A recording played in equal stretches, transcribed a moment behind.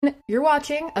You're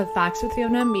watching a Facts with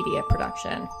Fiona media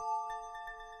production.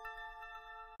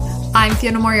 I'm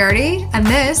Fiona Moriarty, and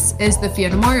this is The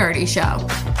Fiona Moriarty Show.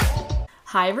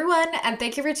 Hi everyone, and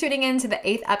thank you for tuning in to the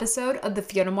 8th episode of The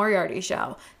Fiona Moriarty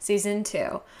Show, Season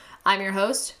 2. I'm your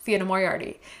host, Fiona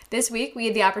Moriarty. This week, we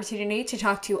had the opportunity to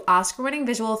talk to Oscar-winning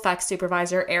visual effects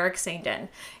supervisor Eric Saindon.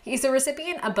 He's the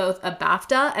recipient of both a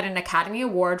BAFTA and an Academy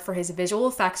Award for his visual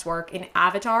effects work in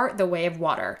Avatar: The Way of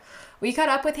Water. We caught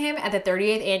up with him at the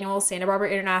 38th Annual Santa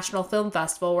Barbara International Film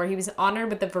Festival, where he was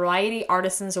honored with the Variety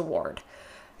Artisans Award.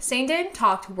 Saindon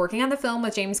talked working on the film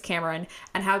with James Cameron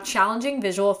and how challenging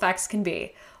visual effects can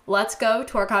be. Let's go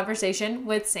to our conversation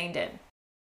with Saindon.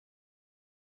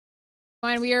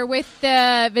 And we are with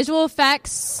the visual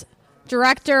effects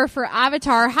director for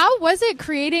Avatar. How was it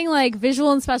creating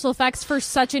visual and special effects for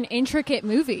such an intricate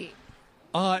movie?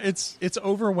 It's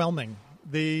overwhelming.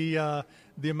 The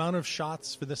amount of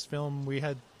shots for this film, we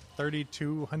had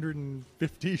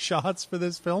 3,250 shots for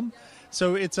this film,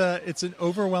 so it's an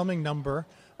overwhelming number.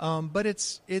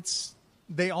 But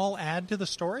they all add to the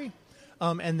story,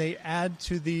 and they add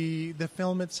to the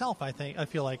film itself. I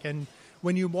feel like, and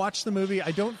when you watch the movie,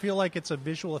 I don't feel like it's a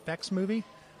visual effects movie.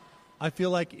 I feel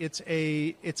like it's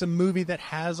a movie that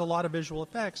has a lot of visual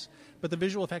effects, but the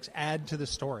visual effects add to the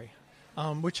story,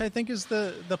 which I think is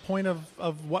the point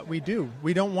of what we do.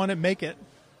 We don't want to make it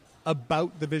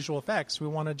about the visual effects. We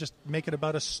want to just make it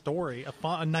about a story,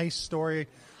 a nice story.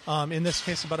 In this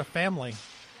case, about a family,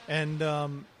 and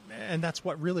that's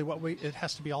what it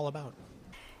has to be all about.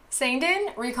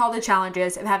 Saindon recalled the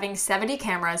challenges of having 70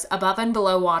 cameras above and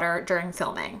below water during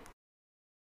filming.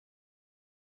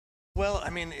 Well, I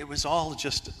mean, it was all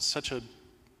just such a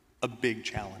big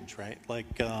challenge, right?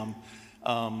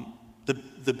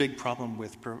 The big problem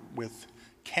with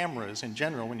cameras in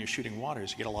general when you're shooting water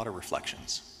is you get a lot of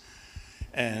reflections.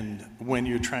 And when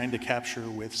you're trying to capture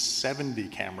with 70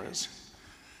 cameras,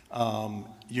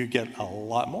 you get a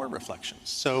lot more reflections.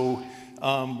 So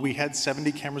we had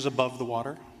 70 cameras above the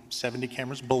water, 70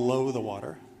 cameras below the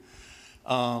water.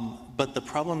 But the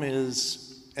problem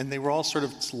is, and they were all sort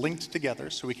of linked together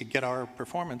so we could get our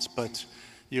performance, but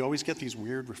you always get these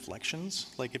weird reflections.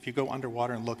 Like if you go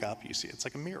underwater and look up, you see it's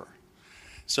like a mirror.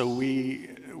 So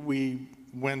we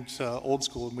went old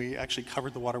school, and we actually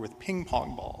covered the water with ping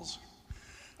pong balls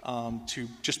to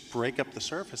just break up the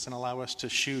surface and allow us to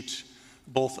shoot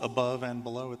both above and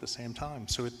below at the same time.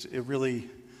 So it's a really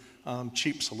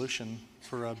cheap solution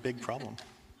for a big problem.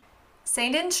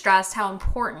 Saindon stressed how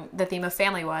important the theme of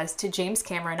family was to James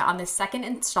Cameron on the second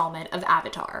installment of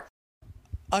Avatar.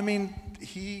 I mean,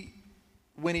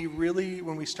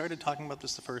 when we started talking about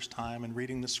this the first time and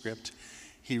reading the script,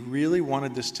 he really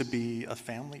wanted this to be a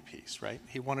family piece, right?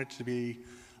 He wanted it to be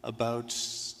about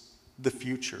the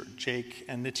future. Jake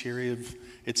and Neytiri,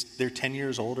 they're 10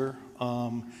 years older.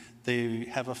 They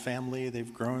have a family.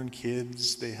 They've grown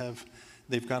kids.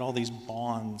 They've got all these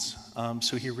bonds.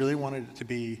 So he really wanted it to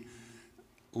be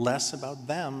less about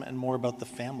them and more about the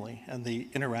family and the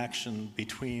interaction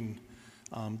between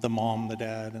the mom, the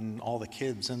dad, and all the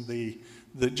kids, and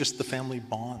just the family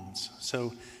bonds.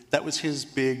 So that was his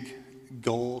big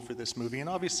goal for this movie, and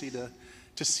obviously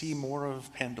to see more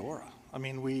of Pandora. I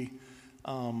mean, we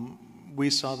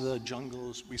saw the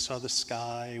jungles, we saw the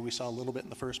sky, we saw a little bit in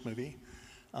the first movie.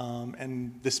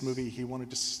 And this movie, he wanted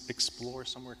to explore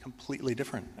somewhere completely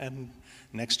different. And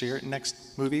next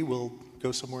movie, we'll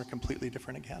go somewhere completely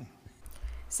different again.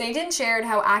 Saindon shared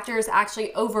how actors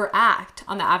actually overact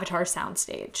on the Avatar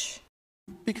soundstage.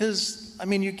 Because, I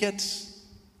mean,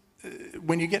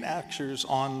 when you get actors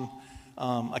on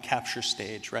a capture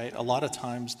stage, right? A lot of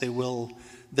times they'll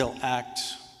act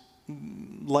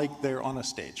like they're on a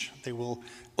stage. They will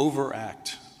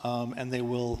overact, and they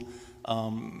will.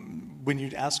 When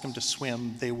you ask them to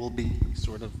swim, they will be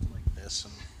sort of like this,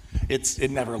 and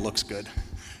it never looks good.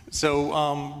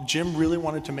 So Jim really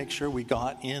wanted to make sure we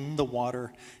got in the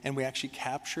water and we actually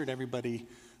captured everybody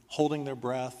holding their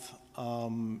breath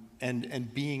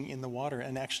and being in the water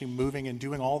and actually moving and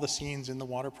doing all the scenes in the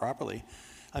water properly.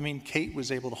 I mean, Kate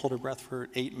was able to hold her breath for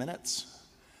 8 minutes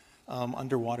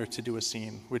underwater to do a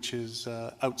scene, which is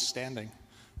outstanding.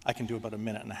 I can do about 1.5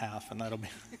 minutes, and that'll be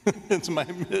it's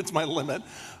my limit.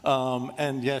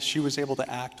 And yes, she was able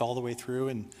to act all the way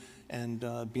through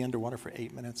and be underwater for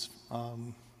 8 minutes,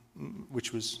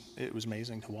 which was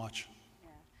amazing to watch.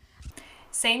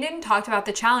 Saindon talked about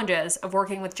the challenges of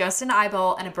working with just an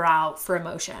eyeball and a brow for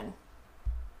emotion.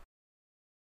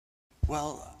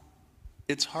 Well,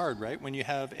 it's hard, right? When you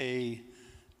have a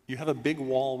big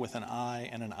wall with an eye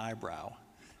and an eyebrow,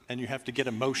 and you have to get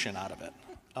emotion out of it.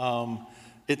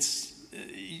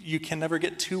 You can never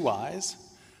get two eyes,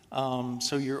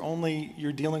 So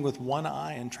you're dealing with one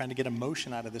eye and trying to get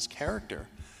emotion out of this character.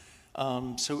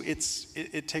 So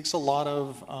it takes a lot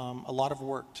of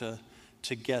work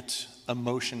to get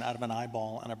emotion out of an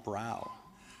eyeball and a brow.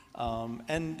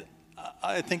 And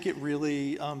I think it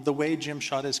really, the way Jim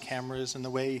shot his cameras and the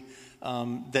way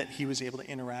that he was able to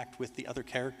interact with the other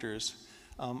characters,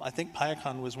 I think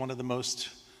Payakan was one of the most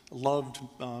loved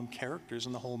characters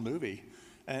in the whole movie.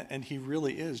 And he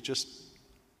really is just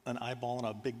an eyeball on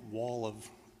a big wall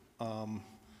of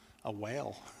a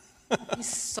whale.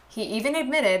 He even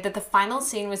admitted that the final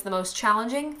scene was the most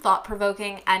challenging,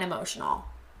 thought-provoking, and emotional.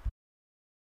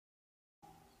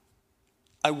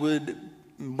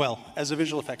 Well, as a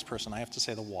visual effects person, I have to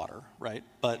say the water, right?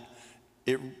 But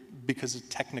because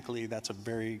technically that's a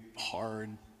very hard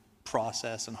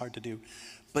process and hard to do.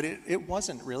 But it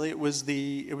wasn't really. It was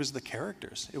the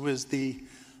characters. It was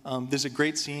there's a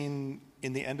great scene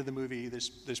in the end of the movie.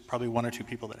 There's probably one or two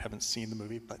people that haven't seen the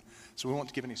movie, so we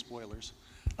won't give any spoilers.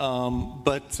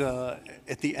 But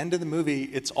at the end of the movie,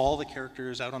 it's all the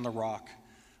characters out on the rock.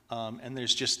 And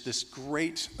there's just this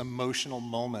great emotional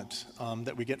moment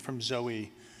that we get from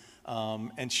Zoe,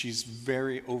 and she's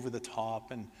very over the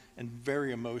top and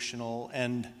very emotional,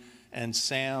 and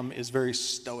Sam is very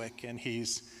stoic, and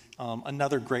he's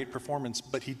another great performance,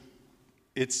 but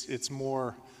it's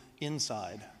more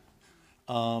inside,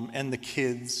 and the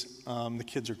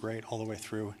kids are great all the way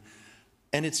through,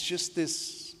 and it's just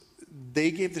this.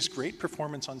 They gave this great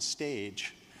performance on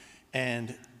stage,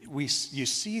 and you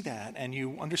see that and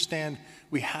you understand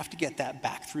we have to get that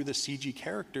back through the CG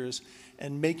characters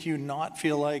and make you not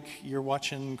feel like you're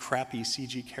watching crappy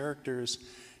CG characters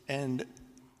and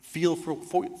feel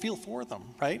for them,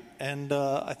 right? And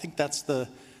I think that's the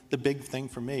big thing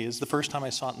for me. Is the first time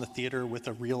I saw it in the theater with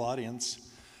a real audience.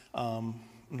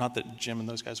 Not that Jim and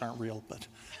those guys aren't real, but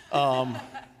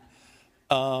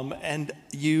and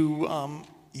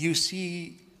you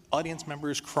see audience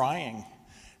members crying.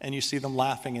 And you see them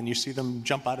laughing, and you see them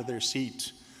jump out of their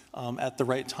seat at the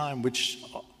right time, which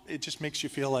it just makes you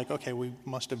feel like, okay, we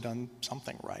must have done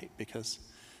something right because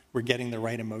we're getting the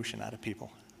right emotion out of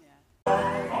people.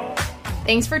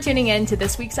 Thanks for tuning in to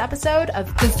this week's episode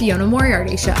of The Fiona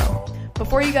Moriarty Show.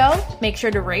 Before you go, make sure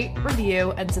to rate,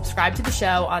 review, and subscribe to the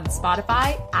show on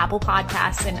Spotify, Apple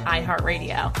Podcasts, and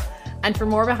iHeartRadio. And for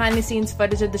more behind-the-scenes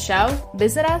footage of the show,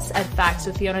 visit us at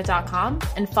factswithfiona.com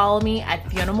and follow me at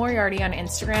Fiona Moriarty on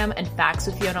Instagram and Facts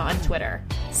with Fiona on Twitter.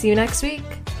 See you next week.